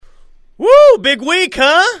Woo! Big week,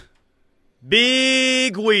 huh?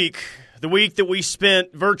 Big week. The week that we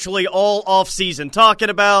spent virtually all offseason talking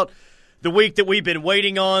about. The week that we've been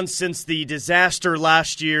waiting on since the disaster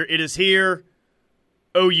last year. It is here.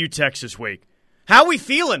 OU Texas week. How we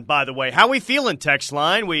feeling, by the way? How we feeling, text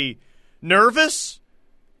line? We nervous?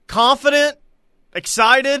 Confident?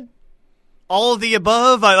 Excited? All of the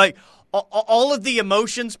above? I like all of the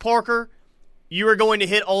emotions, Parker. You are going to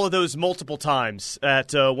hit all of those multiple times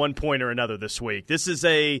at one point or another this week. This is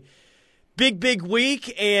a big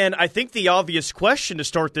week, and I think the obvious question to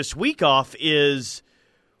start this week off is,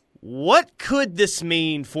 what could this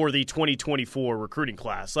mean for the 2024 recruiting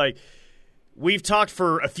class? Like, we've talked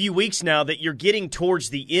for a few weeks now that you're getting towards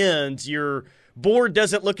the end. Your board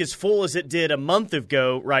doesn't look as full as it did a month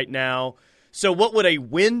ago right now. So what would a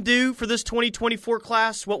win do for this 2024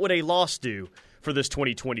 class? What would a loss do for this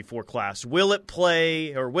 2024 class? Will it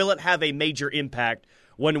play or will it have a major impact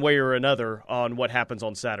one way or another on what happens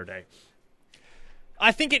on Saturday?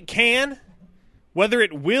 I think it can. Whether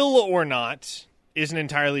it will or not is an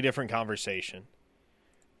entirely different conversation.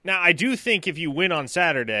 Now, I do think if you win on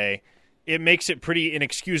Saturday, it makes it pretty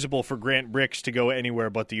inexcusable for Grant Brix to go anywhere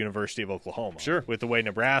but the University of Oklahoma. Sure. With the way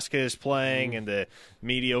Nebraska is playing and the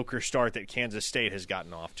mediocre start that Kansas State has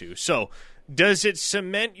gotten off to. So, does it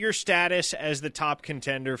cement your status as the top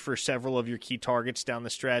contender for several of your key targets down the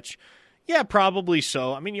stretch? Yeah, probably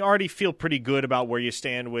so. I mean, you already feel pretty good about where you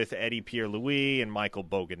stand with Eddie Pierre-Louis and Michael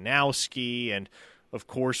Boganowski and, of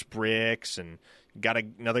course, Brix, and got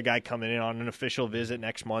another guy coming in on an official visit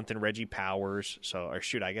next month in Reggie Powers.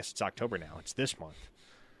 I guess it's October now. It's this month.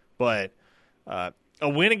 But a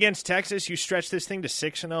win against Texas, you stretch this thing to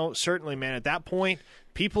 6-0. Certainly, man, at that point,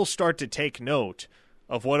 people start to take note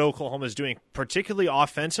of what Oklahoma is doing, particularly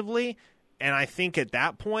offensively. And I think at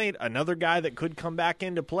that point, another guy that could come back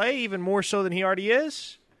into play, even more so than he already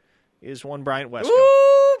is one Bryant Wesco.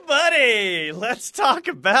 Ooh, buddy, let's talk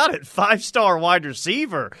about it. 5-star wide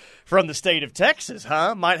receiver from the state of Texas,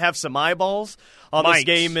 huh? Might have some eyeballs on this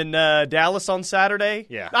game in Dallas on Saturday.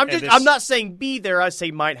 Yeah, I'm not saying be there. I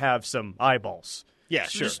say might have some eyeballs. Yeah,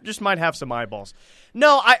 sure. Just might have some eyeballs.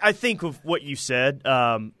 No, I think of what you said.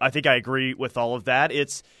 I think I agree with all of that.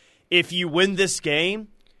 It's if you win this game,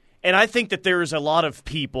 and I think that there's a lot of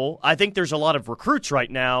people, I think there's a lot of recruits right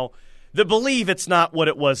now that believe it's not what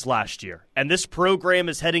it was last year. And this program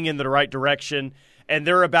is heading in the right direction, and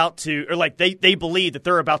they're about to, or like they believe that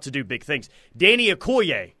they're about to do big things. Danny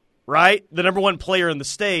Okoye, right, the number one player in the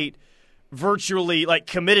state, virtually like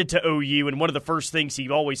committed to OU, and one of the first things he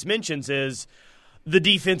always mentions is the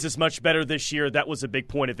defense is much better this year. That was a big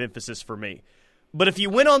point of emphasis for me. But if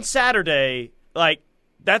you win on Saturday, like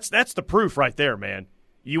that's the proof right there, man.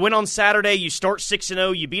 You win on Saturday, you start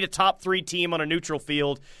 6-0, you beat a top 3 team on a neutral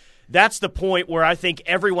field. That's the point where I think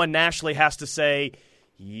everyone nationally has to say,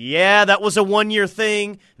 yeah, that was a one-year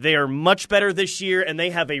thing. They are much better this year, and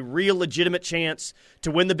they have a real legitimate chance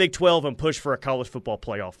to win the Big 12 and push for a college football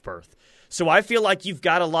playoff berth. So I feel like you've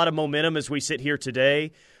got a lot of momentum as we sit here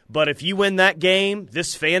today. But if you win that game,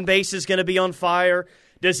 this fan base is going to be on fire.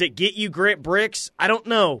 Does it get you Grant Brix? I don't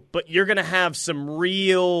know, but you're going to have some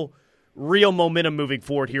real momentum moving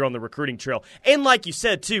forward here on the recruiting trail. And like you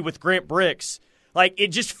said, too, with Grant Brix, like it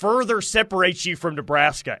just further separates you from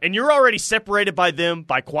Nebraska. And you're already separated by them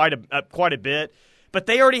by quite a bit. But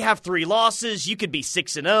they already have 3 losses. You could be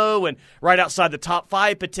 6-0 and right outside the top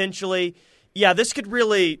 5 potentially. Yeah, this could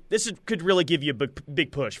really give you a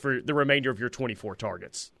big push for the remainder of your 24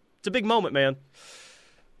 targets. It's a big moment, man.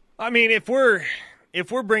 I mean, if we're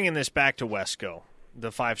bringing this back to Wesco,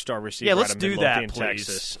 the 5-star receiver let's out of do that, Midlothian, please.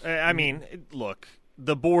 Texas. I mean, look,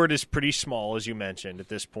 the board is pretty small, as you mentioned, at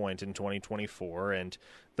this point in 2024, and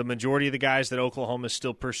the majority of the guys that Oklahoma is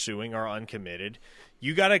still pursuing are uncommitted.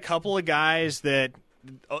 You got a couple of guys that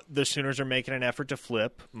the Sooners are making an effort to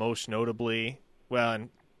flip, most notably, and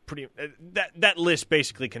that list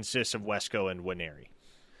basically consists of Wesco and Winery.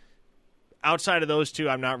 Outside of those two,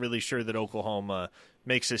 I'm not really sure that Oklahoma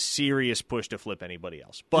makes a serious push to flip anybody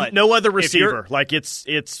else. But no other receiver. Like it's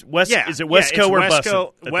West. Yeah, is it Wesco or Bussett?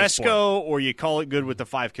 Wesco, or you call it good with the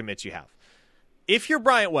 5 commits you have. If you're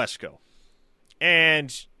Bryant Wesco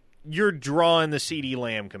and you're drawing the CeeDee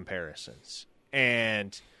Lamb comparisons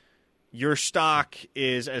and your stock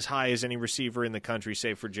is as high as any receiver in the country,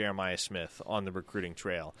 save for Jeremiah Smith, on the recruiting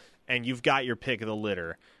trail, and you've got your pick of the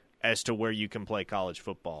litter as to where you can play college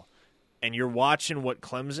football, and you're watching what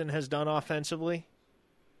Clemson has done offensively,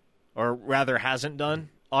 or rather hasn't done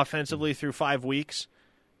offensively through 5 weeks,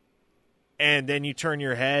 and then you turn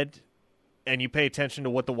your head and you pay attention to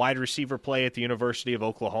what the wide receiver play at the University of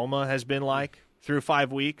Oklahoma has been like through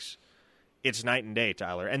 5 weeks, it's night and day,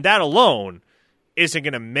 Tyler. And that alone isn't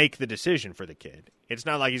going to make the decision for the kid. It's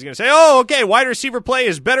not like he's going to say, oh, okay, wide receiver play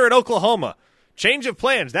is better at Oklahoma. Change of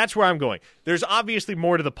plans, that's where I'm going. There's obviously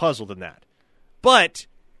more to the puzzle than that. But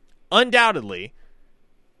undoubtedly,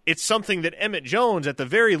 it's something that Emmett Jones, at the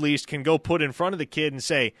very least, can go put in front of the kid and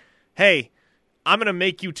say, hey, I'm going to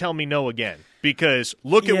make you tell me no again because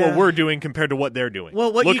look at what we're doing compared to what they're doing.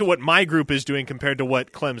 Well, look at what my group is doing compared to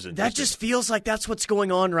what Clemson That just feels like that's what's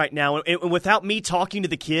going on right now. And without me talking to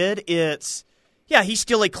the kid, it's, he's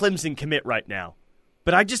still a Clemson commit right now.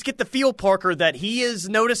 But I just get the feel, Parker, that he is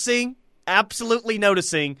noticing, absolutely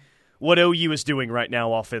noticing, what OU is doing right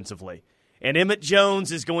now offensively. And Emmett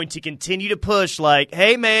Jones is going to continue to push like,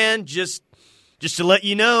 hey, man, just to let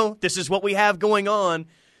you know, this is what we have going on.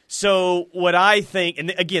 So what I think, and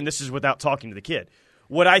again, this is without talking to the kid,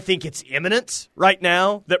 what I think it's imminent right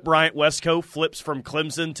now that Bryant Westco flips from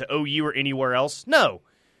Clemson to OU or anywhere else? No.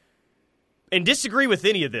 And disagree with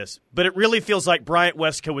any of this, but it really feels like Bryant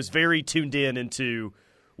Westco is very tuned in into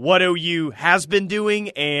what OU has been doing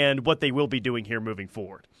and what they will be doing here moving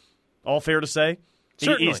forward. All fair to say?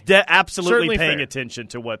 Certainly. He's absolutely Certainly paying fair. attention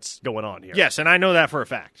to what's going on here. Yes, and I know that for a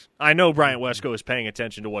fact. I know Bryant Westco is paying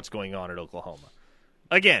attention to what's going on at Oklahoma.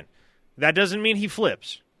 Again, that doesn't mean he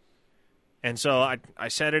flips. And so I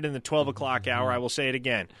said it in the 12 o'clock hour. I will say it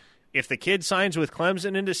again. If the kid signs with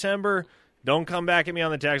Clemson in December, don't come back at me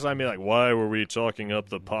on the text line and be like, why were we talking up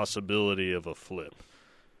the possibility of a flip?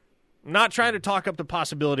 I'm not trying to talk up the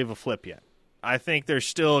possibility of a flip yet. I think there's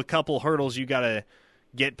still a couple hurdles you got to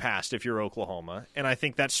get past if you're Oklahoma, and I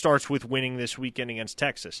think that starts with winning this weekend against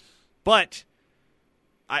Texas. But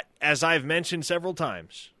as I've mentioned several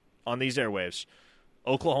times on these airwaves,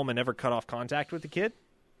 Oklahoma never cut off contact with the kid.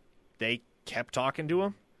 They kept talking to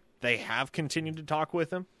him. They have continued to talk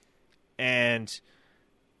with him. And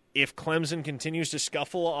if Clemson continues to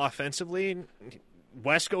scuffle offensively,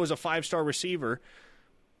 Wesco is a 5-star receiver,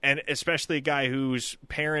 and especially a guy whose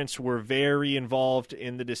parents were very involved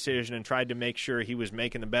in the decision and tried to make sure he was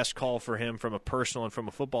making the best call for him from a personal and from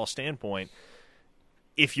a football standpoint.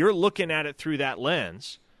 If you're looking at it through that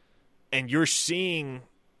lens and you're seeing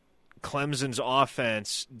Clemson's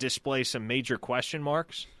offense display some major question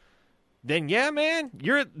marks, then man,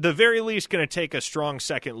 you're at the very least going to take a strong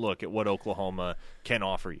second look at what Oklahoma can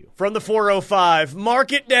offer you. From the 405,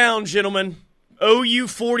 mark it down, gentlemen. OU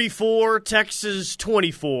 44, Texas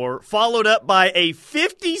 24, followed up by a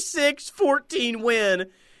 56-14 win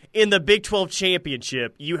in the Big 12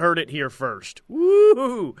 championship. You heard it here first.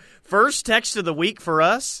 Woo! First text of the week for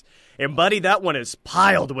us. And, buddy, that one is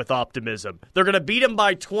piled with optimism. They're going to beat them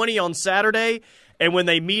by 20 on Saturday, and when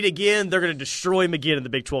they meet again, they're going to destroy them again in the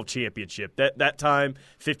Big 12 championship. That time,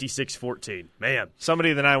 56-14. Man. Somebody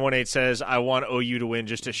in the 918 says, I want OU to win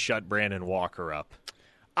just to shut Brandon Walker up.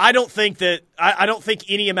 I don't think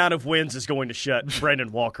any amount of wins is going to shut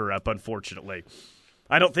Brandon Walker up, unfortunately.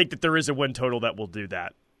 I don't think that there is a win total that will do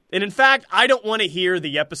that. And, in fact, I don't want to hear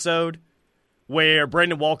the episode where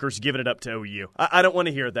Brandon Walker's giving it up to OU. I don't want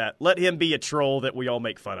to hear that. Let him be a troll that we all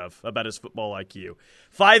make fun of about his football IQ.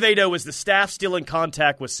 580, is the staff still in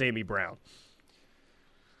contact with Sammy Brown?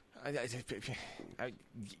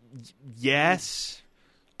 Yes.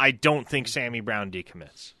 I don't think Sammy Brown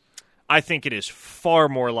decommits. I think it is far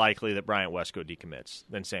more likely that Bryant Westco decommits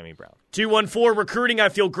than Sammy Brown. 214, recruiting, I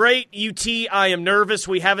feel great. UT, I am nervous.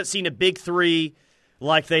 We haven't seen a big three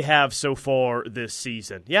like they have so far this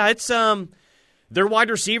season. Yeah, it's their wide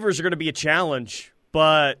receivers are going to be a challenge,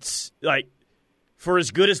 but for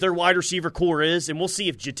as good as their wide receiver core is, and we'll see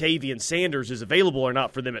if Jatavian Sanders is available or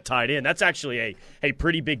not for them at tight end. That's actually a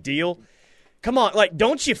pretty big deal. Come on,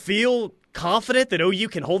 don't you feel confident that OU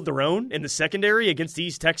can hold their own in the secondary against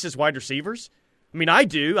these Texas wide receivers? I mean, I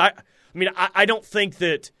do. I don't think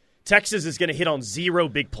that Texas is going to hit on 0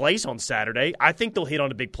 big plays on Saturday. I think they'll hit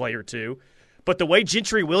on a big play or two. But the way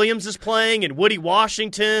Gentry Williams is playing and Woody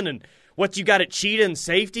Washington and what you got at Cheetah and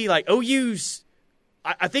safety, I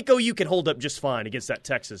think OU can hold up just fine against that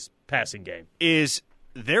Texas passing game. Is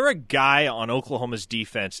there a guy on Oklahoma's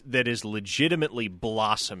defense that is legitimately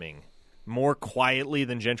blossoming more quietly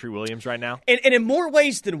than Gentry Williams right now? And in more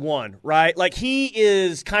ways than one, right? He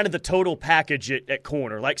is kind of the total package at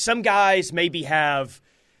corner. Some guys maybe have,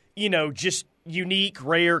 just unique,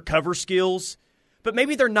 rare cover skills, but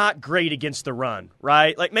maybe they're not great against the run,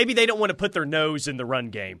 right? Maybe they don't want to put their nose in the run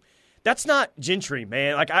game. That's not Gentry,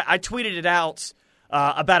 man. I tweeted it out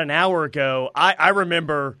about an hour ago. I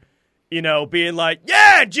remember, being like,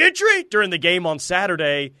 yeah, Gentry, during the game on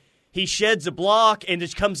Saturday. He sheds a block and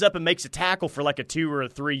just comes up and makes a tackle for a 2 or a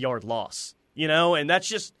 3 yard loss, and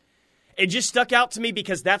it just stuck out to me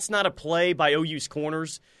because that's not a play by OU's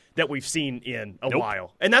corners that we've seen in a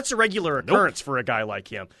while. And that's a regular occurrence for a guy like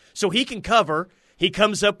him. So he can cover. He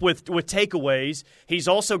comes up with takeaways. He's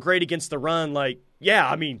also great against the run.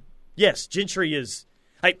 Yes, Gentry is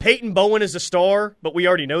 – Peyton Bowen is a star, but we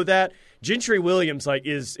already know that. Gentry Williams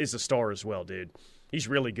is a star as well, dude. He's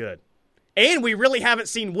really good. And we really haven't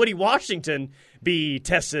seen Woody Washington be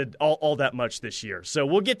tested all that much this year. So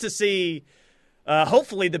we'll get to see –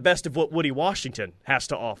 hopefully the best of what Woody Washington has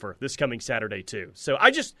to offer this coming Saturday too. So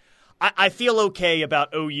I feel okay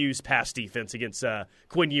about OU's pass defense against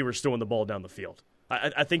Quinn Ewers throwing the ball down the field.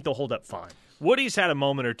 I think they'll hold up fine. Woody's had a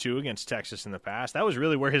moment or two against Texas in the past. That was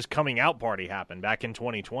really where his coming out party happened back in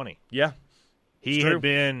 2020. Yeah. He had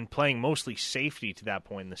been playing mostly safety to that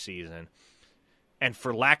point in the season. And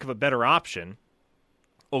for lack of a better option,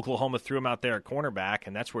 Oklahoma threw him out there at cornerback,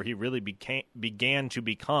 and that's where he really began to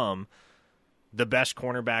become the best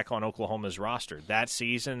cornerback on Oklahoma's roster that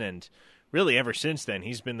season, and really ever since then,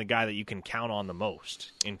 he's been the guy that you can count on the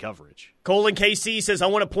most in coverage. Colin KC says, I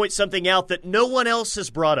want to point something out that no one else has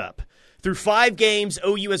brought up. Through 5 games,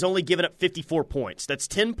 OU has only given up 54 points. That's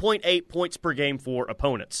 10.8 points per game for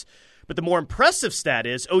opponents. But the more impressive stat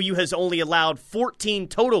is OU has only allowed 14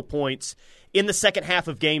 total points in the second half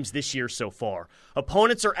of games this year so far.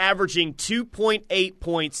 Opponents are averaging 2.8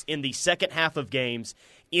 points in the second half of games.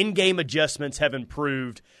 In-game adjustments have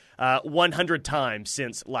improved 100 times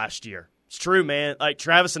since last year. It's true, man.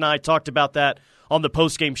 Travis and I talked about that on the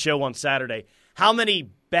postgame show on Saturday. How many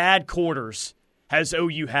bad quarters has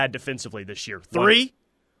OU had defensively this year? 3?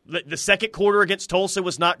 The second quarter against Tulsa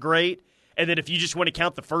was not great. And then if you just want to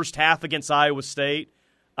count the first half against Iowa State,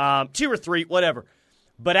 2 or 3, whatever.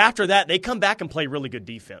 But after that, they come back and play really good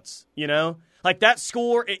defense. That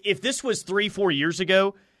score, if this was 3-4 years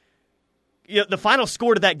ago, the final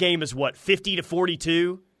score to that game is what,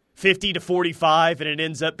 50-42, 50-45, and it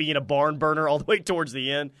ends up being a barn burner all the way towards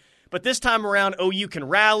the end. But this time around, OU can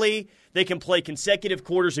rally. They can play consecutive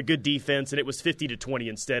quarters of good defense, and it was 50-20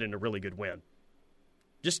 instead in a really good win.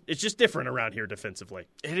 It's just different around here defensively.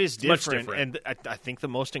 It is different. And I think the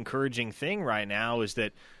most encouraging thing right now is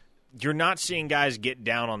that you're not seeing guys get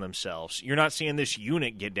down on themselves. You're not seeing this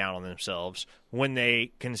unit get down on themselves when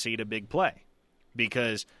they concede a big play,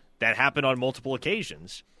 because that happened on multiple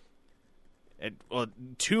occasions.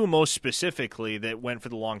 2 most specifically that went for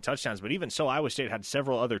the long touchdowns, but even so, Iowa State had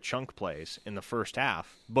several other chunk plays in the first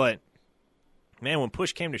half. But, man, when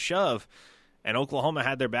push came to shove and Oklahoma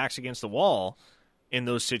had their backs against the wall in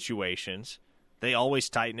those situations, they always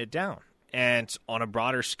tighten it down. And on a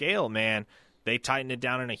broader scale, man, they tightened it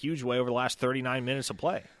down in a huge way over the last 39 minutes of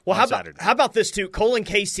play. Well, how about this, too? Colin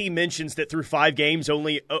KC mentions that through 5 games,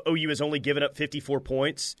 OU has only given up 54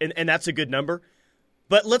 points, and that's a good number.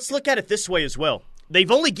 But let's look at it this way as well.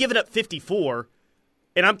 They've only given up 54,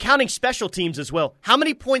 and I'm counting special teams as well. How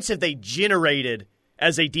many points have they generated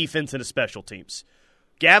as a defense and a special teams?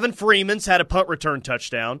 Gavin Freeman's had a punt return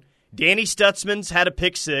touchdown. Danny Stutzman's had a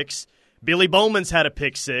pick 6. Billy Bowman's had a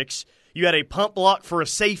pick 6. You had a punt block for a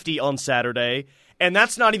safety on Saturday, and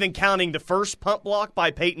that's not even counting the first punt block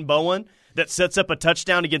by Peyton Bowen that sets up a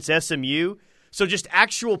touchdown against SMU. So just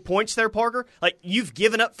actual points there, Parker. You've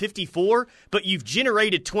given up 54, but you've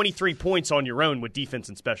generated 23 points on your own with defense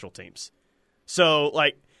and special teams. So,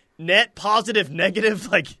 net, positive, negative,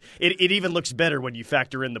 it even looks better when you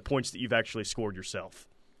factor in the points that you've actually scored yourself.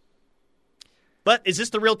 But is this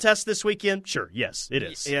the real test this weekend? Sure, yes, it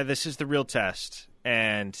is. Yeah, this is the real test.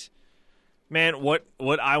 And, man, what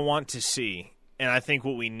I want to see, and I think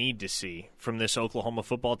what we need to see from this Oklahoma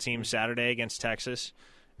football team Saturday against Texas,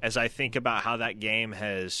 as I think about how that game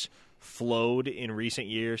has flowed in recent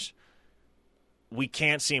years, we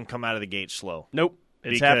can't see him come out of the gate slow. Nope.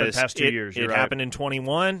 It's happened past 2 years. It happened in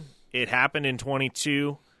 21. It happened in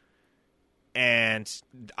 22. And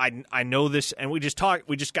I know this, and we just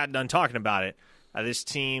got done talking about it. This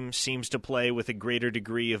team seems to play with a greater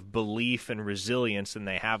degree of belief and resilience than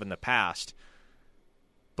they have in the past.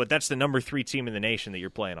 But that's the number 3 team in the nation that you're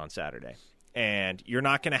playing on Saturday. And you're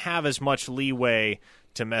not going to have as much leeway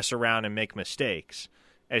to mess around and make mistakes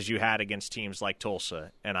as you had against teams like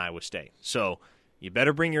Tulsa and Iowa State. So you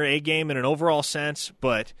better bring your A game in an overall sense,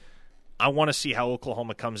 but I want to see how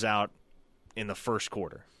Oklahoma comes out in the first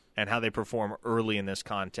quarter and how they perform early in this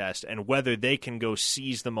contest and whether they can go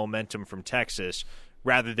seize the momentum from Texas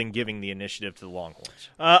rather than giving the initiative to the Longhorns.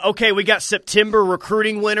 Okay, we got September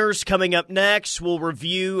recruiting winners coming up next. We'll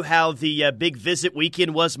review how the big visit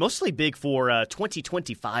weekend was, mostly big for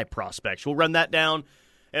 2025 prospects. We'll run that down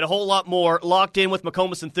and a whole lot more. Locked in with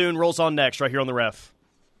McCOMAS and Thune rolls on next right here on The Ref.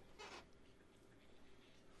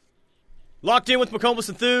 Locked in with McCOMAS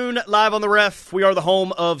and Thune, live on the Ref. We are the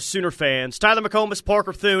home of Sooner fans. Tyler McCOMAS,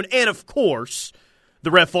 Parker Thune, and of course, the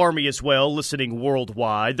Ref Army as well, listening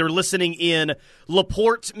worldwide. They're listening in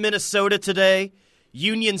LaPorte, Minnesota today,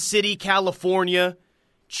 Union City, California,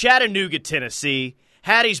 Chattanooga, Tennessee,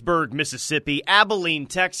 Hattiesburg, Mississippi, Abilene,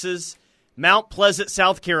 Texas, Mount Pleasant,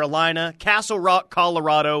 South Carolina, Castle Rock,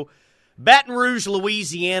 Colorado, Baton Rouge,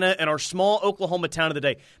 Louisiana, and our small Oklahoma town of the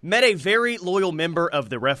day. Met a very loyal member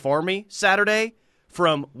of the Ref Army Saturday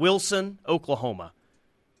from Wilson, Oklahoma.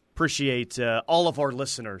 Appreciate all of our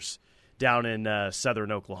listeners down in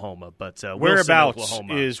southern Oklahoma. But whereabouts Wilson,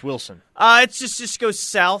 Oklahoma. is Wilson? It just goes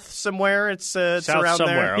south somewhere. It's south around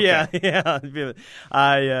somewhere. there. Okay.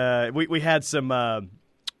 Yeah. We had some.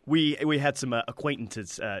 We had some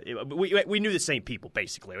acquaintances. We knew the same people,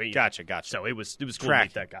 basically. Gotcha. So it was cool to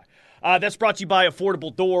meet that guy. That's brought to you by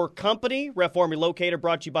Affordable Door Company. Ref Army Locator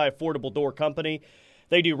brought to you by Affordable Door Company.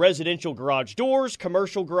 They do residential garage doors,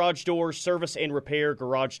 commercial garage doors, service and repair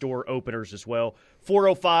garage door openers as well.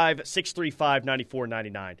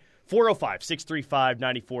 405-635-9499.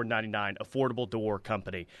 405-635-9499. Affordable Door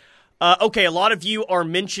Company. Okay, a lot of you are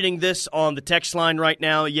mentioning this on the text line right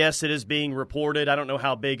now. Yes, it is being reported. I don't know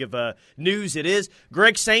how big of a news it is.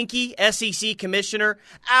 Greg Sankey, SEC commissioner,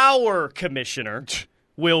 our commissioner,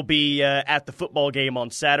 will be at the football game on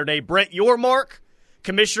Saturday. Brett Yormark,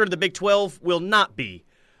 commissioner of the Big 12, will not be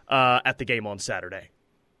at the game on Saturday.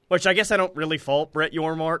 Which I guess I don't really fault Brett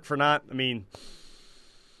Yormark for not. I mean,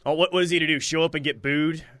 what is he to do? Show up and get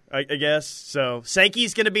booed, I guess. So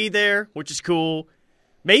Sankey's going to be there, which is cool.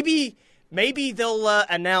 Maybe they'll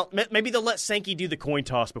announce. Maybe they'll let Sankey do the coin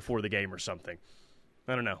toss before the game or something.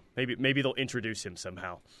 I don't know. Maybe they'll introduce him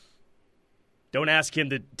somehow. Don't ask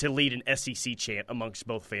him to lead an SEC chant amongst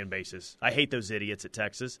both fan bases. I hate those idiots at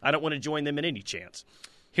Texas. I don't want to join them in any chants.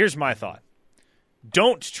 Here's my thought.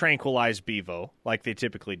 Don't tranquilize Bevo like they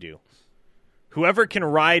typically do. Whoever can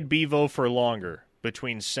ride Bevo for longer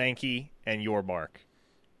between Sankey and Yormark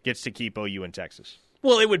gets to keep OU in Texas.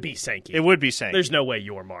 Well, it would be Sankey. It would be Sankey. There's no way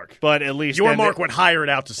Yormark. But at least Yormark would hire it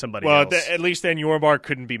out to somebody else. Well, at least then Yormark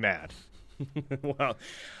couldn't be mad. Well,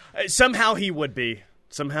 somehow he would be.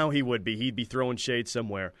 He'd be throwing shade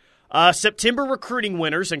somewhere. September recruiting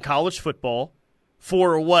winners in college football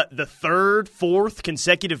for the third, fourth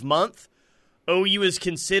consecutive month. OU is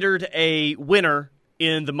considered a winner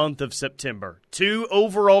in the month of September. 2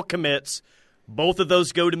 overall commits. Both of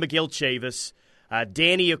those go to Miguel Chavis.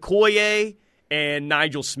 Danny Okoye and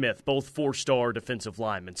Nigel Smith, both 4-star defensive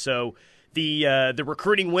linemen. So the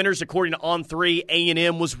recruiting winners, according to On3,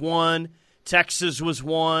 A&M was 1, Texas was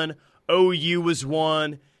 1, OU was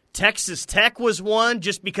 1, Texas Tech was 1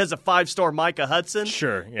 just because of 5-star Micah Hudson.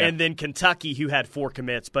 Sure, yeah. And then Kentucky, who had 4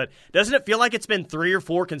 commits. But doesn't it feel like it's been 3 or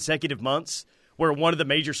 4 consecutive months where one of the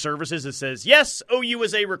major services that says, yes, OU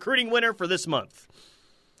is a recruiting winner for this month?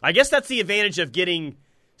 I guess that's the advantage of getting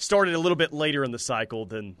started a little bit later in the cycle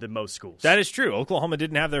than most schools. That is true. Oklahoma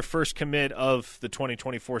didn't have their first commit of the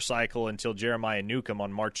 2024 cycle until Jeremiah Newcomb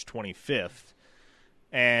on March 25th.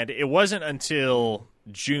 And it wasn't until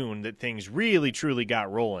June that things really, truly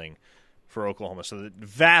got rolling for Oklahoma. So the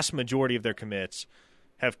vast majority of their commits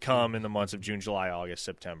have come in the months of June, July, August,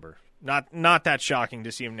 September. Not that shocking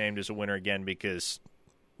to see him named as a winner again because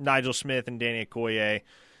Nigel Smith and Danny Okoye,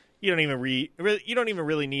 you don't even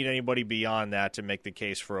really need anybody beyond that to make the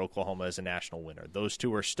case for Oklahoma as a national winner. Those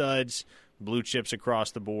two are studs, blue chips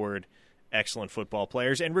across the board, excellent football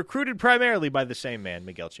players, and recruited primarily by the same man,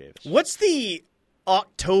 Miguel Chavis. What's the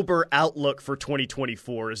October outlook for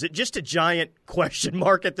 2024? Is it just a giant question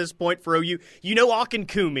mark at this point for OU? You know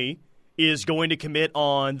Akinkumi is going to commit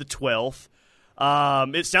on the 12th.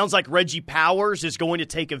 It sounds like Reggie Powers is going to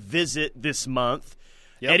take a visit this month.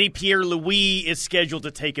 Yep. Eddie Pierre-Louis is scheduled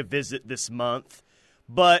to take a visit this month.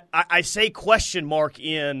 But I say question mark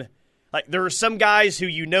in, like, there are some guys who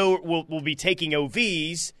will be taking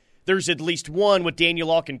OVs. There's at least one with Daniel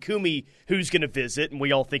Akinkumi who's going to visit, and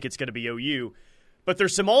we all think it's going to be OU. But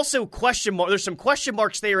there's some question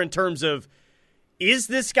marks there in terms of, is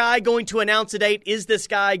this guy going to announce a date? Is this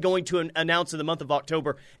guy going to announce in the month of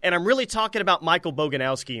October? And I'm really talking about Michael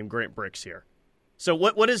Boganowski and Grant Bricks here. So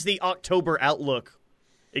what is the October outlook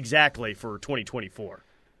exactly for 2024?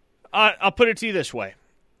 I'll put it to you this way.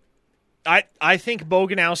 I think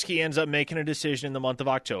Boganowski ends up making a decision in the month of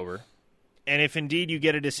October. And if indeed you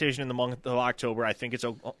get a decision in the month of October, I think it's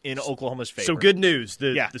in Oklahoma's favor. So good news.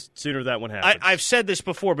 The sooner that one happens. I've said this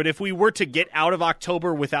before, but if we were to get out of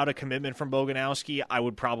October without a commitment from Boganowski, I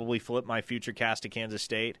would probably flip my future cast to Kansas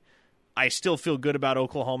State. I still feel good about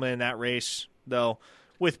Oklahoma in that race, though.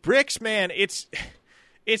 With Bricks, man, it's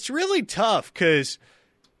really tough because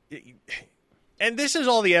And this is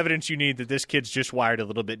all the evidence you need that this kid's just wired a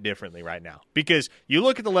little bit differently right now. Because you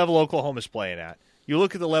look at the level Oklahoma's playing at, you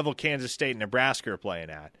look at the level Kansas State and Nebraska are playing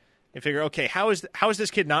at, and figure, okay, how is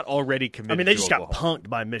this kid not already committed? I mean, they just Oklahoma? got punked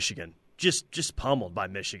by Michigan, just pummeled by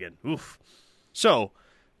Michigan. Oof. So,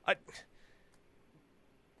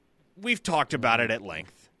 we've talked about it at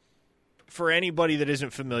length. For anybody that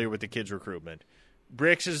isn't familiar with the kid's recruitment,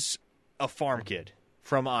 Brix is a farm kid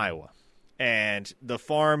from Iowa, and the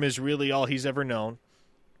farm is really all he's ever known.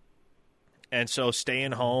 And so,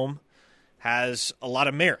 staying home has a lot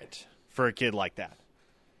of merit for a kid like that.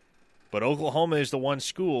 But Oklahoma is the one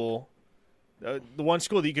school that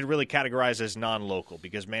you could really categorize as non-local,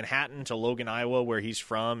 because Manhattan to Logan, Iowa, where he's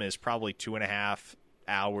from, is probably 2.5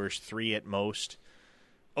 hours, 3 at most.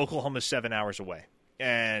 Oklahoma's 7 hours away.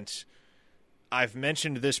 And I've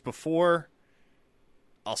mentioned this before.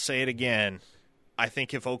 I'll say it again. I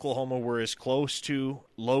think if Oklahoma were as close to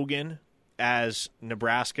Logan as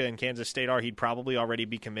Nebraska and Kansas State are, he'd probably already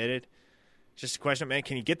be committed. Just a question, man,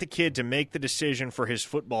 can you get the kid to make the decision for his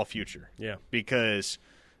football future? Yeah. Because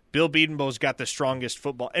Bill Bedenbaugh's got the strongest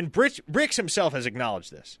football. And Brix himself has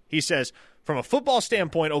acknowledged this. He says, from a football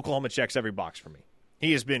standpoint, Oklahoma checks every box for me.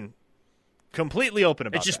 He has been completely open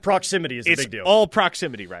about it. It's just proximity is the big deal. It's all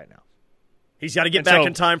proximity right now. He's got to get back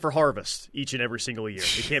in time for harvest each and every single year.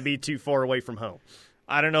 He can't be too far away from home.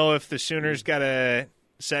 I don't know if the Sooners got to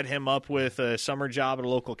set him up with a summer job at a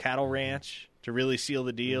local cattle ranch to really seal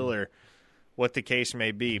the deal, or what the case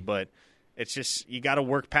may be, but it's just you got to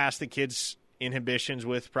work past the kid's inhibitions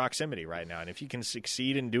with proximity right now. And if you can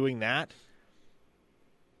succeed in doing that,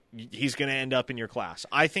 he's going to end up in your class.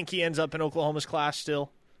 I think he ends up in Oklahoma's class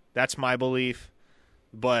still. That's my belief.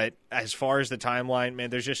 But as far as the timeline, man,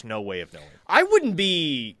 there's just no way of knowing. I wouldn't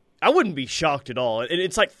be shocked at all.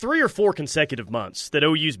 It's like 3 or 4 consecutive months that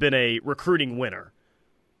OU's been a recruiting winner.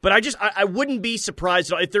 But I wouldn't be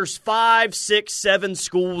surprised at all. If there's 5, 6, 7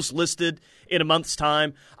 schools listed in a month's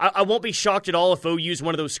time, I won't be shocked at all if OU's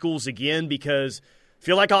one of those schools again, because I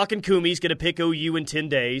feel like Akinkumi's going to pick OU in 10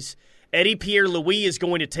 days. Eddie Pierre-Louis is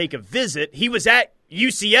going to take a visit. He was at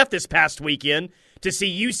UCF this past weekend to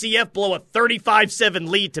see UCF blow a 35-7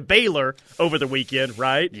 lead to Baylor over the weekend,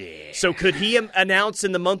 right? Yeah. So could he announce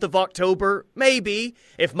in the month of October? Maybe.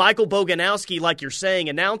 If Michael Boganowski, like you're saying,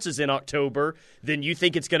 announces in October, then you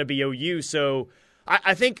think it's going to be OU. So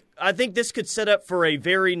I think this could set up for a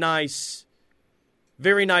very nice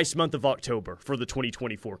month of October for the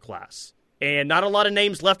 2024 class. And not a lot of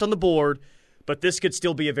names left on the board, but this could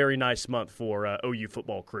still be a very nice month for OU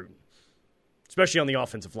football recruiting, especially on the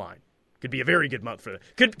offensive line. Could be a very good month for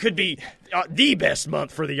could be the best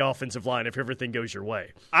month for the offensive line if everything goes your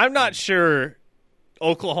way. I'm not sure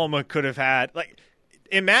Oklahoma could have had, like,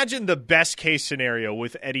 imagine the best case scenario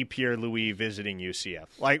with Eddie Pierre-Louis visiting UCF.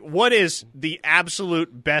 Like, what is the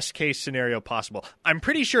absolute best case scenario possible? I'm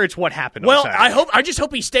pretty sure it's what happened. Well, on Saturday. I just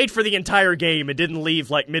hope he stayed for the entire game and didn't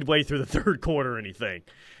leave like midway through the third quarter or anything.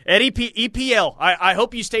 Eddie EPL, I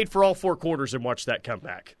hope you stayed for all 4 quarters and watched that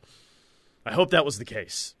comeback. I hope that was the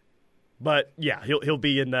case. But yeah, he'll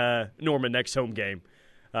be in Norman next home game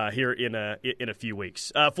here in a few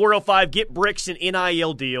weeks. 405, get Brix an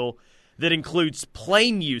NIL deal that includes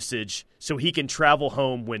plane usage so he can travel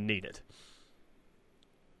home when needed.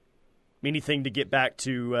 Anything to get back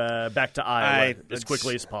to Iowa as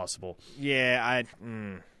quickly as possible. Yeah,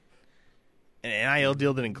 an NIL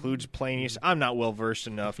deal that includes plane use. I'm not well versed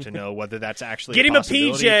enough to know whether that's actually get him a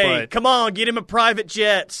PJ. But come on, get him a private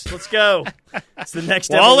jet. Let's go. It's the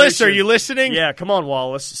next Wallace, evolution. are you listening? Yeah, come on,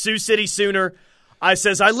 Wallace. Sioux City Sooner. I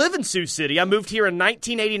says, I live in Sioux City. I moved here in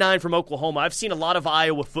 1989 from Oklahoma. I've seen a lot of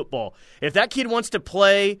Iowa football. If that kid wants to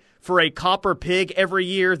play for a Copper Pig every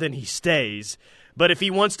year, then he stays. But if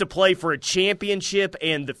he wants to play for a championship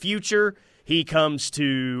and the future, he comes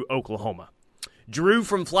to Oklahoma. Drew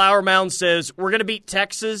from Flower Mound says, we're going to beat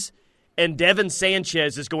Texas, and Devin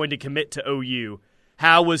Sanchez is going to commit to OU.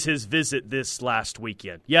 How was his visit this last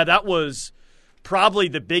weekend? Yeah, that was probably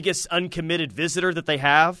the biggest uncommitted visitor that they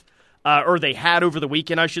have, or they had over the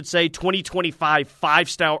weekend, I should say. 2025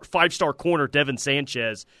 five-star corner Devin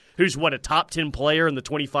Sanchez, who's, a top 10 player in the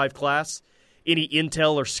 25 class. Any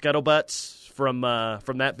intel or scuttlebutts from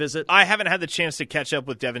that visit? I haven't had the chance to catch up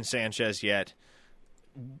with Devin Sanchez yet.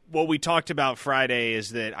 What we talked about Friday is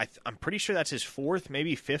that I'm pretty sure that's his 4th,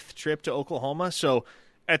 maybe 5th trip to Oklahoma. So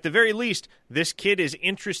at the very least, this kid is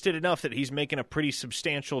interested enough that he's making a pretty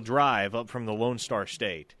substantial drive up from the Lone Star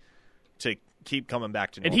State to keep coming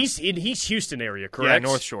back to North. And he's Houston area, correct? Yeah,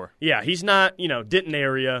 North Shore. Yeah, he's not, Denton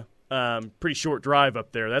area. Pretty short drive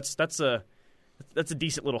up there. That's a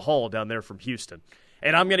decent little haul down there from Houston.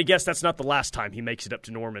 And I'm going to guess that's not the last time he makes it up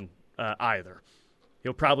to Norman either.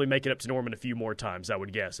 He'll probably make it up to Norman a few more times, I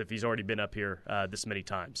would guess, if he's already been up here this many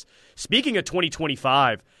times. Speaking of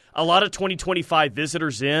 2025, a lot of 2025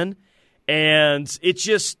 visitors in, and it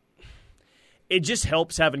just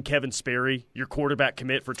helps having Kevin Sperry, your quarterback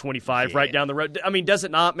commit for 25, right down the road. I mean, does it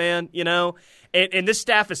not, man? You know, and this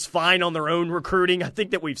staff is fine on their own recruiting. I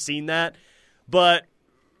think that we've seen that, but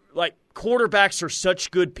like quarterbacks are such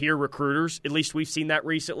good peer recruiters. At least we've seen that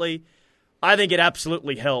recently. I think it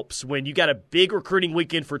absolutely helps when you got a big recruiting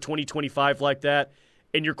weekend for 2025 like that,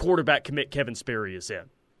 and your quarterback commit Kevin Sperry is in.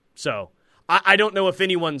 So I don't know if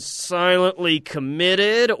anyone's silently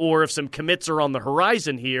committed or if some commits are on the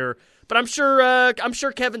horizon here, but I'm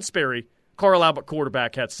sure Kevin Sperry, Carl Albert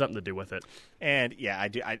quarterback, had something to do with it. And yeah,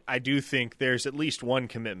 I do think there's at least one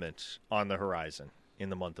commitment on the horizon in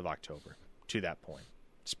the month of October to that point.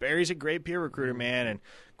 Sperry's a great peer recruiter, man, and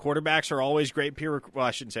quarterbacks are always great peer well,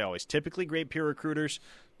 I shouldn't say always, typically great peer recruiters,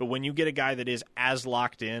 but when you get a guy that is as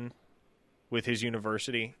locked in with his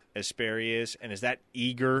university as Sperry is and is that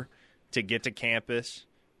eager to get to campus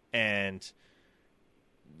and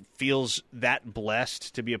feels that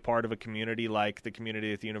blessed to be a part of a community like the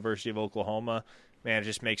community at the University of Oklahoma, man, it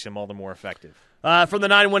just makes him all the more effective. From the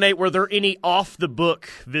 918, were there any off-the-book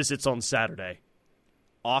visits on Saturday?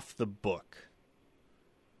 Off the book.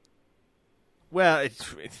 Well,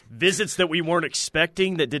 it's visits that we weren't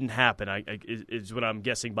expecting that didn't happen, is what I'm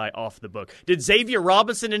guessing by off the book. Did Xavier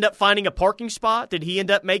Robinson end up finding a parking spot? Did he end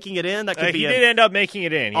up making it in? That could be he did end up making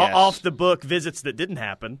it in, yes. Off the book visits that didn't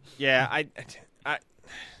happen. Yeah,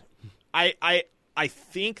 I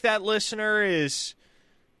think that listener is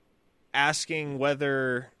asking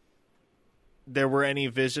whether there were any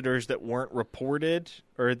visitors that weren't reported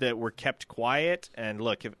or that were kept quiet. And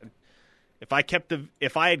look, if I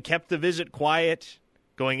had kept the visit quiet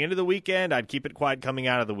going into the weekend, I'd keep it quiet coming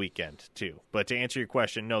out of the weekend too. But to answer your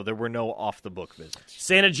question, no, there were no off-the-book visits.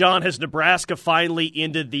 Santa John, has Nebraska finally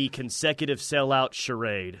ended the consecutive sellout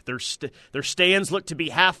charade? Their stands look to be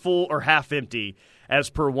half full or half empty, as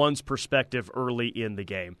per one's perspective early in the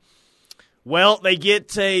game. Well, they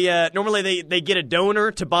get normally they get a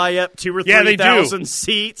donor to buy up 2,000 or 3,000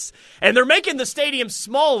 seats, and they're making the stadium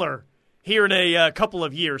smaller here in a couple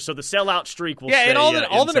of years, so the sellout streak will stay and all the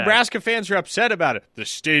intact. Nebraska fans are upset about it. The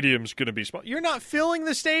stadium's going to be small. You're not filling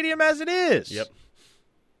the stadium as it is. Yep.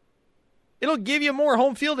 It'll give you more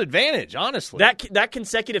home field advantage, honestly. That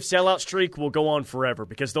consecutive sellout streak will go on forever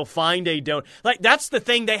because they'll find a donor. Like, that's the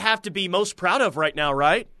thing they have to be most proud of right now,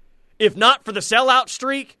 right? If not for the sellout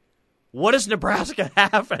streak, what does Nebraska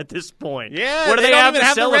have at this point? Yeah, what do they don't have even to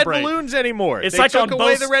have celebrate? the red balloons anymore. It's they like took on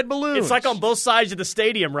away both, the red balloons. It's like on both sides of the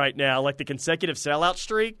stadium right now, like the consecutive sellout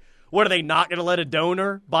streak. What, are they not going to let a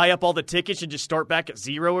donor buy up all the tickets and just start back at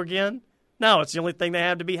zero again? No, it's the only thing they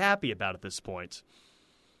have to be happy about at this point.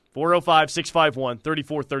 405-651-3439,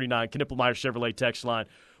 Knippelmeyer Chevrolet text line.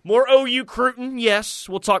 More OU Cruton, yes.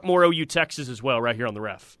 We'll talk more OU Texas as well right here on the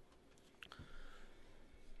Ref.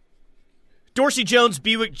 Dorsey Jones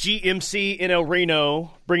Buick GMC in El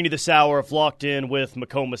Reno, bringing you this hour of Locked In with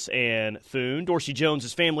McCOMAS and Thune. Dorsey Jones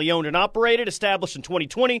is family-owned and operated, established in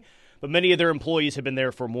 2020, but many of their employees have been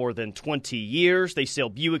there for more than 20 years. They sell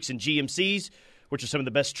Buicks and GMCs, which are some of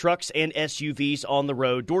the best trucks and SUVs on the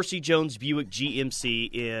road. Dorsey Jones Buick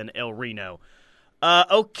GMC in El Reno.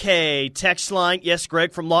 Okay, text line. Yes,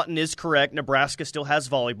 Greg from Lawton is correct. Nebraska still has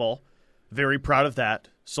volleyball. Very proud of that.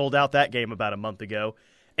 Sold out that game about a month ago.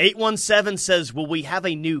 817 says, will we have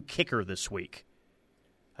a new kicker this week?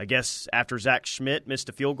 I guess after Zach Schmidt missed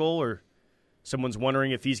a field goal, or someone's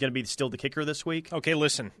wondering if he's going to be still the kicker this week. Okay,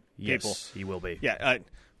 listen, yes, people. He will be. Yeah,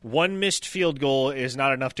 one missed field goal is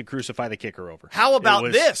not enough to crucify the kicker over. How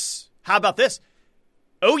about this?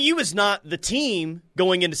 OU is not the team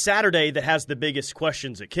going into Saturday that has the biggest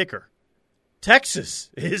questions at kicker. Texas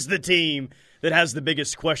is the team that has the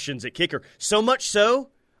biggest questions at kicker. So much so,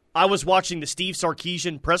 I was watching the Steve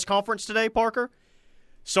Sarkisian press conference today, Parker.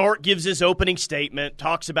 Sark gives his opening statement,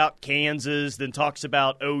 talks about Kansas, then talks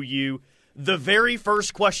about OU. The very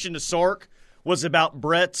first question to Sark was about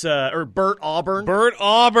Bert Auburn. Bert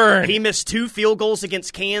Auburn. He missed 2 field goals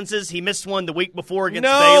against Kansas. He missed one the week before against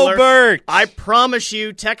No, Baylor. Bert. I promise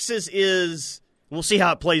you, Texas is – we'll see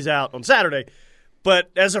how it plays out on Saturday.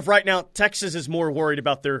 But as of right now, Texas is more worried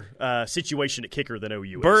about their situation at kicker than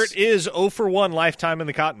OU is. Bert is 0 for 1 lifetime in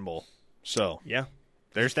the Cotton Bowl. So, yeah,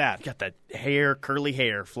 there's that. Got that curly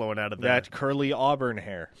hair flowing out of there. That curly auburn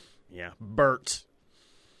hair. Yeah, Bert.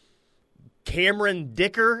 Cameron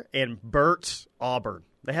Dicker and Bert Auburn.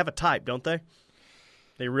 They have a type, don't they?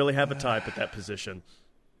 They really have a type at that position.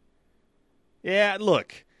 Yeah,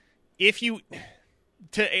 look, if you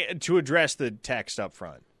to address the text up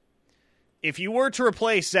front, if you were to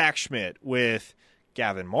replace Zach Schmidt with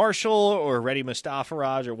Gavin Marshall or Reddy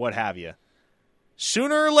Mustafaraj or what have you,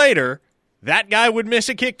 sooner or later, that guy would miss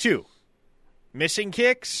a kick too. Missing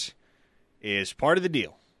kicks is part of the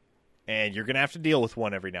deal, and you're going to have to deal with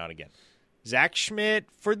one every now and again. Zach Schmidt,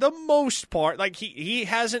 for the most part, like he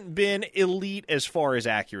hasn't been elite as far as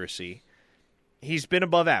accuracy. He's been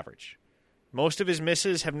above average. Most of his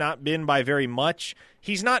misses have not been by very much.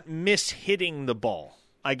 He's not mishitting the ball,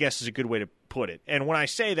 I guess is a good way to put it. And when I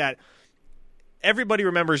say that, everybody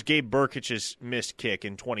remembers Gabe Burkich's missed kick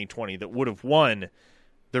in 2020 that would have won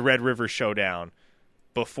the Red River Showdown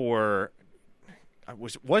before.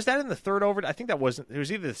 Was that in the third overtime? I think it was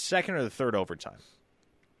either the second or the third overtime.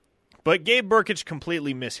 But Gabe Burkich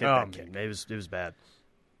completely mishit that kick. It was bad.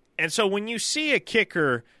 And so when you see a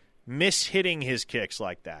kicker mishitting his kicks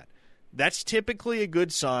like that, that's typically a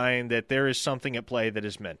good sign that there is something at play that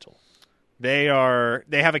is mental. They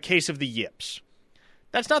have a case of the yips.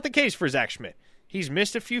 That's not the case for Zach Schmidt. He's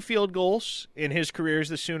missed a few field goals in his career as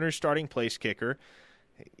the Sooners' starting place kicker.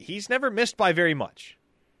 He's never missed by very much.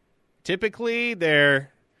 Typically,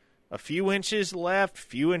 they're a few inches left,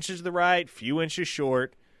 few inches to the right, few inches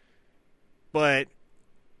short. But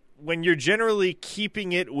when you're generally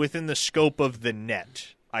keeping it within the scope of the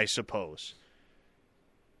net, I suppose.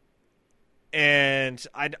 And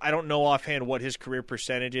I don't know offhand what his career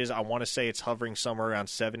percentage is. I want to say it's hovering somewhere around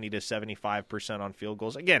 70 to 75% on field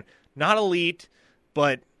goals. Again, not elite,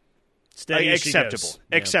 but acceptable.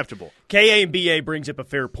 Yeah. Acceptable. KA and BA brings up a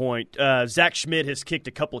fair point. Zach Schmidt has kicked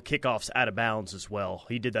a couple of kickoffs out of bounds as well.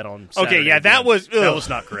 He did that on Saturday. Okay, yeah, that was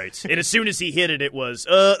not great. And as soon as he hit it, it was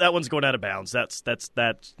that one's going out of bounds. That's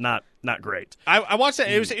not great. I watched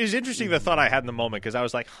that. It was interesting the thought I had in the moment because I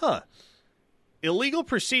was like, illegal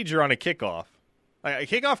procedure on a kickoff, a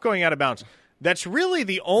kickoff going out of bounds. That's really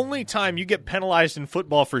the only time you get penalized in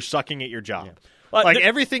football for sucking at your job. Yeah. Well,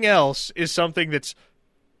 everything else is something that's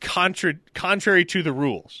contrary to the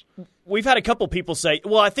rules. We've had a couple people say,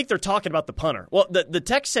 well, I think they're talking about the punter. Well, the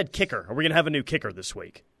text said kicker. Are we going to have a new kicker this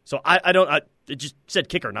week? So it just said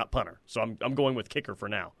kicker, not punter. So I'm going with kicker for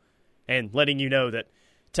now. And letting you know that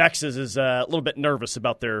Texas is a little bit nervous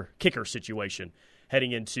about their kicker situation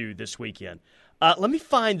heading into this weekend. Let me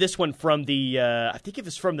find this one from the, I think it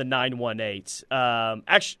was from the 918.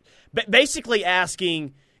 Actually, basically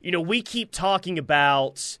asking, we keep talking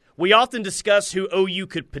about, we often discuss who OU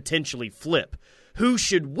could potentially flip. Who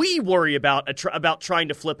should we worry about trying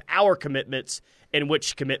to flip our commitments, and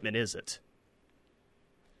which commitment is it?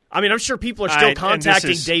 I mean, I'm sure people are still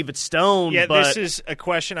contacting David Stone. Yeah, but this is a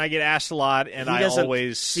question I get asked a lot, and I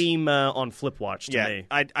always seem on flip watch to me.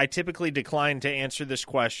 I typically decline to answer this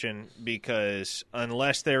question because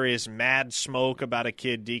unless there is mad smoke about a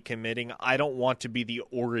kid decommitting, I don't want to be the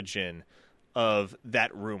origin of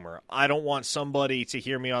that rumor. I don't want somebody to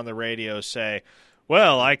hear me on the radio say,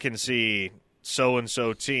 well, I can see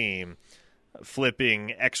so-and-so team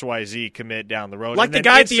flipping XYZ commit down the road. Like the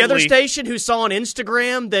guy at the other station who saw on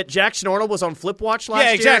Instagram that Jackson Arnold was on Flip Watch last year?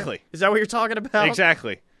 Yeah, exactly. Is that what you're talking about?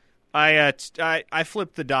 Exactly. I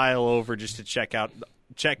flipped the dial over just to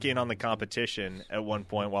check in on the competition at one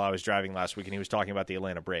point while I was driving last week, and he was talking about the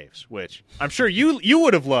Atlanta Braves, which I'm sure you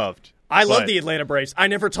would have loved. I love the Atlanta Braves. I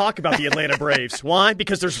never talk about the Atlanta Braves. Why?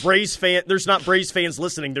 Because there's not Braves fans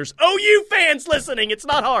listening. There's OU fans listening. It's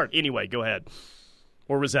not hard. Anyway, go ahead.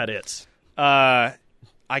 Or was that it? I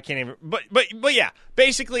can't even. But yeah,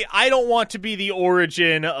 basically, I don't want to be the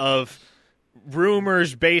origin of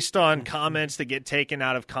rumors based on comments that get taken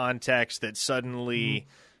out of context that suddenly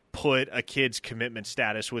put a kid's commitment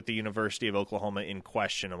status with the University of Oklahoma in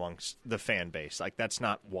question amongst the fan base. Like, that's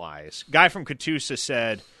not wise. Guy from Catoosa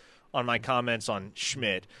said on my comments on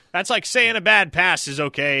Schmidt, that's like saying a bad pass is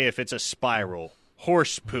okay if it's a spiral.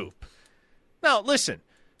 Horse poop. Now, listen,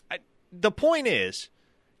 the point is,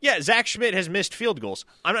 yeah, Zach Schmidt has missed field goals.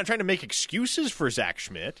 I'm not trying to make excuses for Zach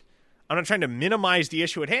Schmidt. I'm not trying to minimize the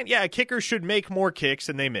issue at hand. Yeah, a kicker should make more kicks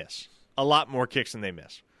than they miss. A lot more kicks than they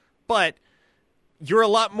miss. But you're a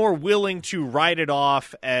lot more willing to write it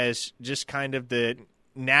off as just kind of the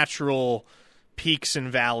natural peaks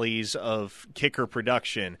and valleys of kicker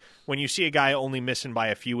production when you see a guy only missing by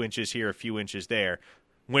a few inches here, a few inches there.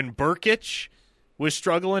 When Burkich was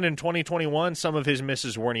struggling in 2021, some of his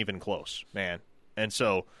misses weren't even close, man. And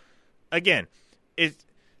so, again,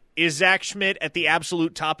 is Zach Schmidt at the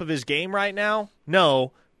absolute top of his game right now?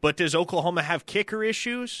 No. But does Oklahoma have kicker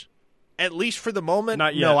issues? At least for the moment?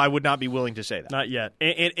 Not yet. No, I would not be willing to say that. Not yet.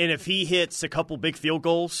 And if he hits a couple big field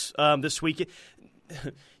goals this week,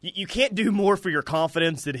 you can't do more for your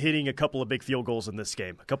confidence than hitting a couple of big field goals in this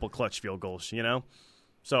game, a couple of clutch field goals,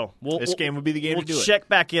 So this game would be the game to do it. We'll check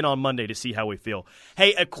back in on Monday to see how we feel.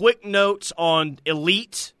 Hey, a quick note on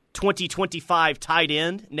Elite 2025 tight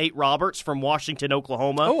end Nate Roberts from Washington,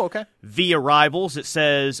 Oklahoma. Oh, okay. Via Rivals, it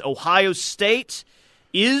says Ohio State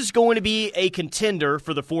is going to be a contender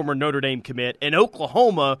for the former Notre Dame commit, and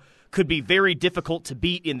Oklahoma could be very difficult to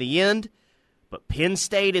beat in the end, but Penn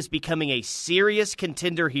State is becoming a serious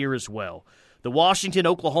contender here as well. The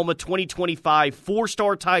Washington-Oklahoma 2025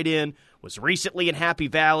 four-star tight end was recently in Happy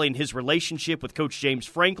Valley, and his relationship with Coach James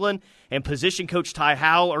Franklin and position coach Ty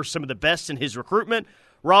Howell are some of the best in his recruitment.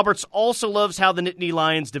 Roberts also loves how the Nittany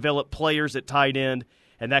Lions develop players at tight end,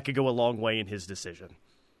 and that could go a long way in his decision.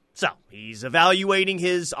 So he's evaluating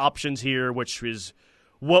his options here, which is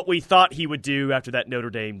what we thought he would do after that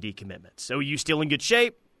Notre Dame decommitment. So OU still in good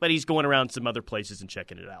shape, but he's going around some other places and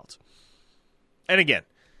checking it out. And again,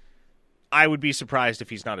 I would be surprised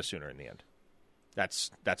if he's not a Sooner in the end.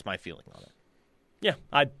 That's my feeling on it. Yeah,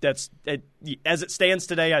 as it stands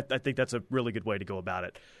today, I think that's a really good way to go about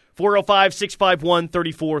it.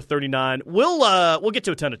 405-651-3439. We'll get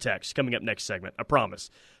to a ton of texts coming up next segment, I promise.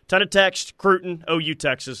 Ton of text, Cruton, OU,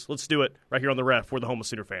 Texas. Let's do it right here on the Ref. We're the home of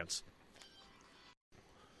Sooner fans.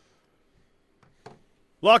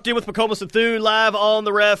 Locked in with McCOMAS and Thune, live on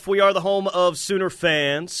the Ref. We are the home of Sooner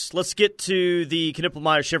fans. Let's get to the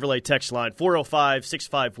Knippelmeyer Chevrolet text line,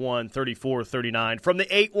 405-651-3439. From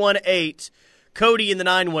the 818, Cody in the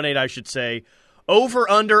 918, I should say.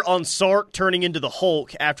 Over-under on Sark turning into the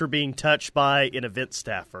Hulk after being touched by an event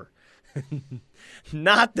staffer.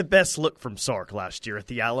 Not the best look from Sark last year at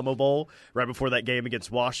the Alamo Bowl, right before that game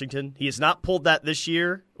against Washington. He has not pulled that this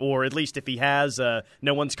year, or at least if he has,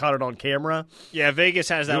 no one's caught it on camera. Yeah, Vegas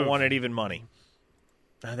has that one at even money.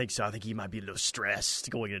 I think so. I think he might be a little stressed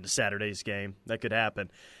going into Saturday's game. That could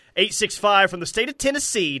happen. 865 from the state of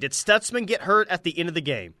Tennessee. Did Stutzman get hurt at the end of the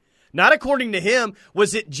game? Not according to him.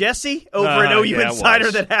 Was it Jesse over at OU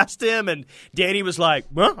Insider that asked him? And Danny was like,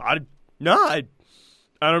 well, I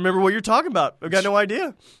don't remember what you're talking about. I've got no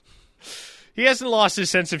idea. He hasn't lost his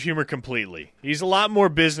sense of humor completely. He's a lot more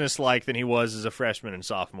businesslike than he was as a freshman and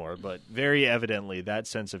sophomore, but very evidently that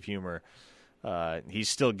sense of humor, he's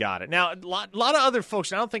still got it. Now, a lot of other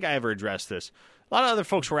folks, and I don't think I ever addressed this, a lot of other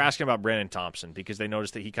folks were asking about Brandon Thompson because they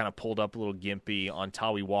noticed that he kind of pulled up a little gimpy on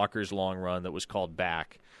Tawi Walker's long run that was called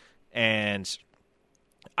back. And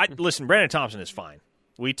listen, Brandon Thompson is fine.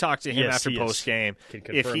 We talked to him after postgame. Can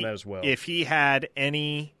confirm that as well. If he had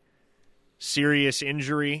any serious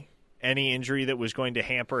injury, any injury that was going to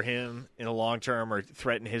hamper him in the long term or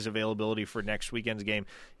threaten his availability for next weekend's game,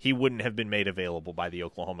 he wouldn't have been made available by the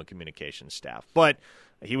Oklahoma communications staff. But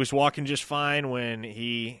he was walking just fine when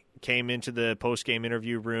he came into the postgame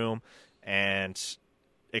interview room and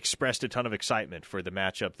expressed a ton of excitement for the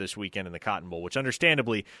matchup this weekend in the Cotton Bowl, which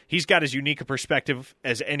understandably, he's got as unique a perspective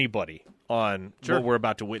as anybody on what we're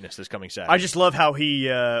about to witness this coming Saturday. I just love how he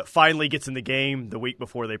finally gets in the game the week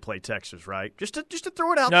before they play Texas, right? Just to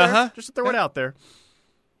throw it out there. Just to throw it out there.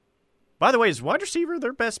 By the way, is wide receiver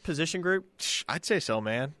their best position group? I'd say so,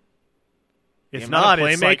 man. If not,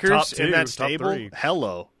 it's like top two, in that stable. top three.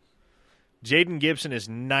 Hello. Jaden Gibson is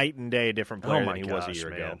night and day a different player than he was a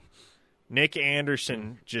year ago. Nick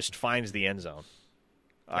Anderson just finds the end zone.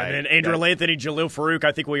 And then Andrew Anthony, Jalil Farouk,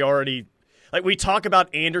 I think we already – like we talk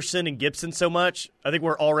about Anderson and Gibson so much, I think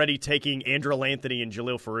we're already taking Andrew Anthony and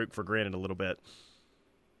Jalil Farouk for granted a little bit.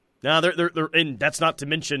 Now, they're and that's not to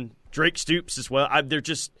mention Drake Stoops as well.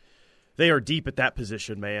 They are deep at that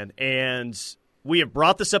position, man. And we have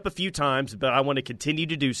brought this up a few times, but I want to continue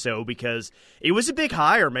to do so because it was a big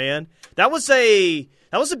hire, man. That was a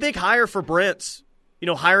big hire for Brent's.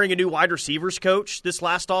 Hiring a new wide receivers coach this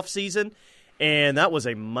last offseason, and that was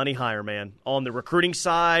a money hire, man. On the recruiting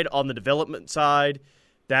side, on the development side,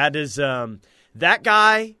 that is that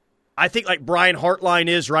guy, I think like Brian Hartline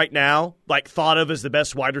is right now, like thought of as the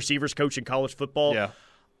best wide receivers coach in college football. Yeah.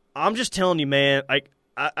 I'm just telling you, man,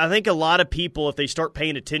 I think a lot of people, if they start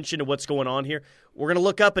paying attention to what's going on here, we're going to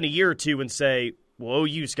look up in a year or two and say, well,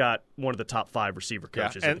 OU's got one of the top 5 receiver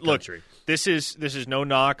coaches in the country. Look, this is no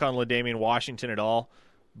knock on LaDainian Washington at all,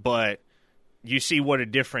 but you see what a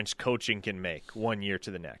difference coaching can make one year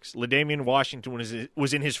to the next. LaDainian Washington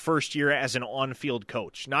was in his first year as an on-field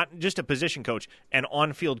coach, not just a position coach, an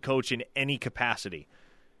on-field coach in any capacity.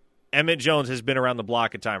 Emmett Jones has been around the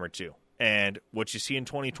block a time or two, and what you see in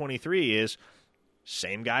 2023 is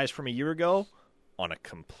same guys from a year ago, on a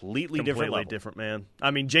completely different level. Different, man.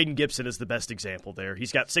 I mean, Jaden Gibson is the best example there.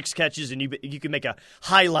 He's got 6 catches, and you can make a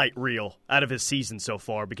highlight reel out of his season so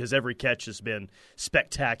far because every catch has been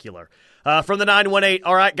spectacular. From the 918,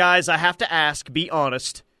 all right, guys, I have to ask, be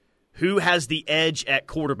honest, who has the edge at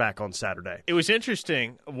quarterback on Saturday? It was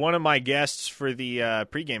interesting. One of my guests for the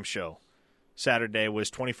pregame show Saturday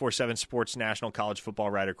was 24/7 Sports national college football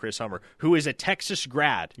writer Chris Hummer, who is a Texas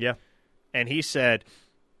grad. Yeah. And he said,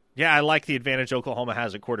 I like the advantage Oklahoma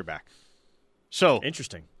has at quarterback. So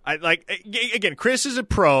interesting. Again, Chris is a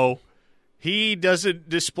pro. He doesn't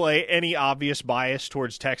display any obvious bias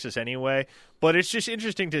towards Texas anyway, but it's just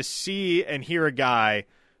interesting to see and hear a guy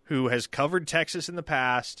who has covered Texas in the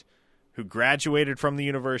past, who graduated from the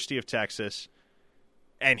University of Texas,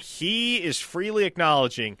 and he is freely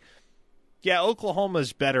acknowledging,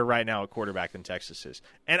 Oklahoma's better right now at quarterback than Texas is.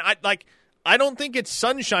 And I don't think it's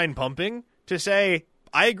sunshine pumping to say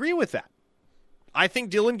I agree with that. I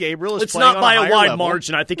think Dylan Gabriel is playing on a higher level. It's not by a wide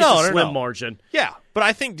margin. I think it's a slim margin. Yeah, but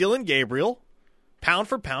I think Dylan Gabriel, pound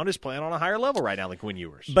for pound, is playing on a higher level right now than Quinn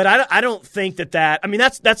Ewers. But I don't think that – I mean,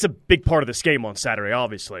 that's a big part of this game on Saturday,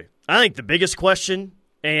 obviously. I think the biggest question,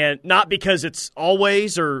 and not because it's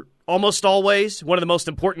always or almost always one of the most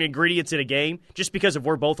important ingredients in a game, just because of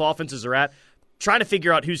where both offenses are at, trying to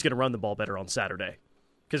figure out who's going to run the ball better on Saturday.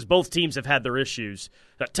 Because both teams have had their issues.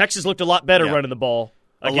 Texas looked a lot better running the ball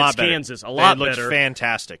against Kansas. A lot better. Looked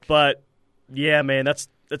fantastic. But, yeah, man, that's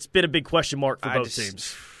been a big question mark for both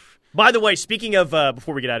teams. By the way, speaking of,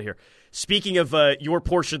 before we get out of here, speaking of your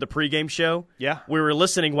portion of the pregame show, we were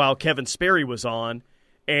listening while Kevin Sperry was on,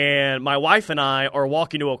 and my wife and I are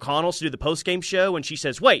walking to O'Connell's to do the postgame show, and she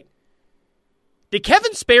says, wait, did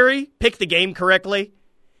Kevin Sperry pick the game correctly?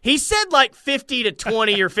 He said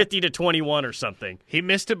 50-20 or 50-21 or something. He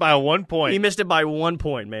missed it by 1 point. He missed it by 1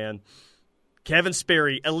 point, man. Kevin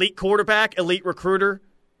Sperry, elite quarterback, elite recruiter,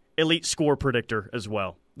 elite score predictor as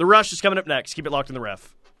well. The Rush is coming up next. Keep it locked in the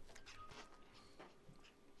Ref.